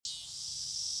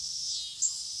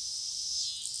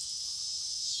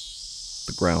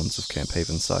grounds of Camp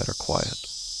Havenside are quiet.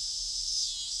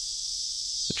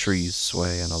 The trees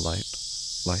sway in a light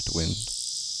wind.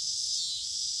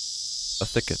 A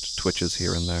thicket twitches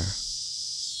here and there.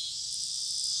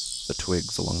 The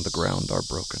twigs along the ground are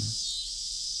broken.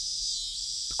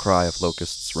 The cry of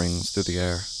locusts rings through the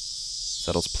air,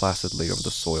 settles placidly over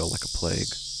the soil like a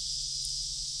plague.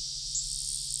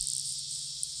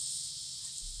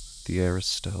 The air is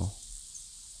still.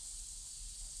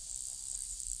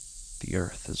 The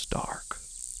earth is dark.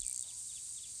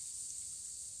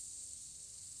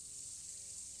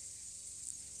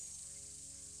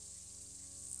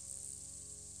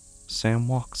 Sam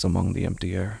walks among the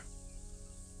empty air.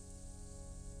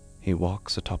 He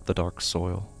walks atop the dark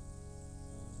soil.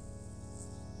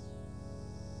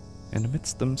 And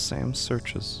amidst them, Sam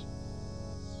searches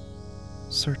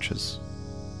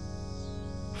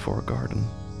for a garden,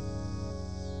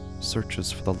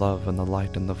 searches for the love and the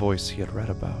light and the voice he had read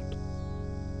about,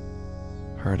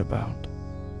 heard about.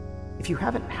 If you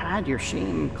haven't had your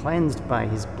shame cleansed by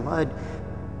his blood,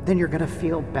 then you're gonna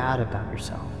feel bad about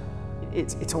yourself.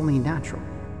 It's only natural.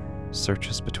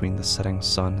 Searches between the setting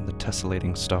sun and the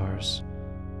tessellating stars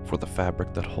for the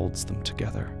fabric that holds them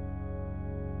together.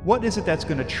 What is it that's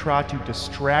going to try to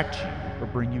distract you or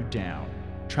bring you down?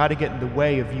 Try to get in the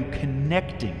way of you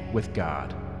connecting with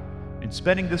God and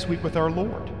spending this week with our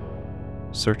Lord?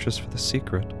 Searches for the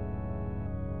secret,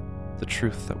 the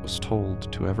truth that was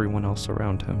told to everyone else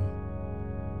around him,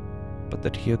 but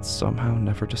that he had somehow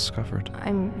never discovered.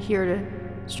 I'm here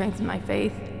to strengthen my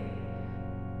faith,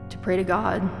 to pray to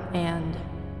God and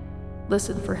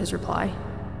listen for his reply,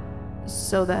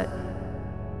 so that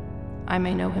I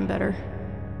may know him better.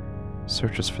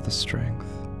 Searches for the strength.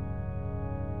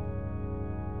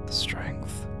 The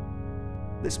strength.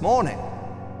 This morning,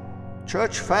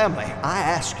 church family, I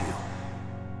ask you,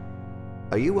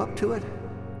 are you up to it?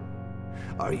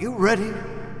 Are you ready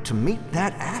to meet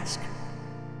that ask?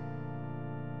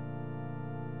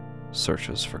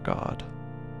 Searches for God.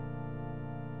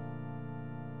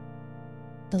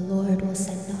 The Lord will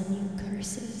send on you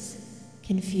curses,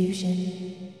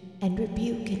 confusion, and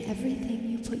rebuke in everything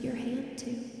you put your hand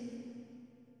to,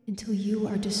 until you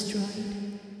are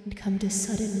destroyed and come to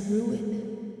sudden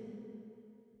ruin,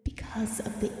 because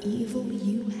of the evil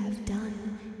you have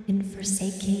done in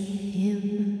forsaking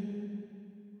Him.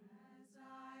 As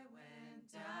I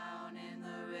went down in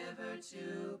the river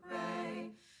to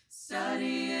pray,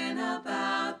 studying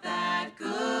about that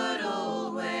good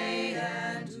old way,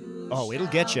 and oh, it'll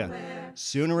get you.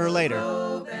 Sooner or later,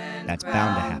 that's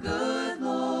bound to happen. Good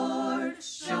Lord,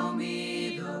 show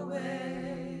me the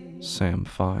way. Sam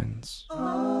finds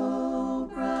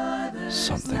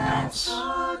something else.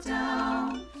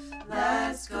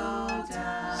 Let's go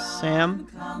down. Sam,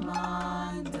 Come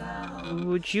on down.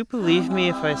 would you believe me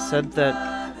if I said that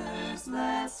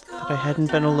I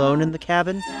hadn't been alone in the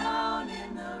cabin?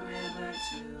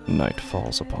 Night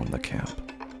falls upon the camp.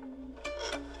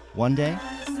 One day,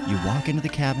 you walk into the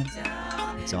cabin,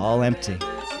 it's all empty.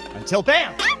 Until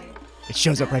BAM! It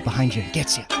shows up right behind you and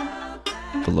gets you.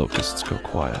 The locusts go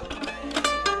quiet.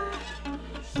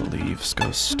 The leaves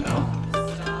go still.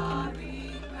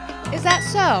 Is that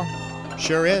so?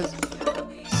 Sure is.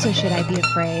 So should I be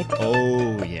afraid?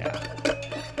 Oh, yeah.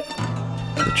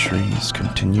 The trees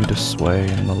continue to sway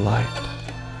in the light.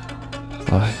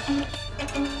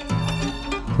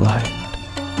 Light,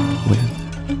 wind.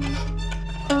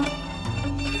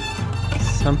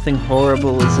 Something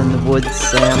horrible is in the woods,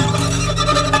 Sam.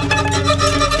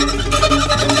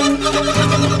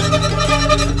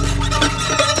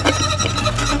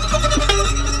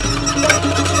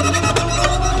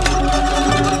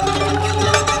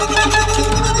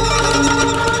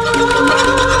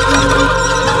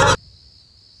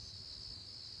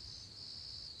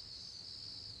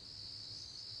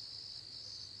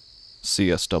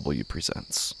 CSW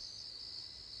presents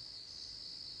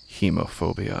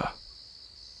Hemophobia.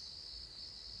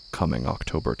 Coming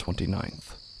October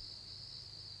 29th.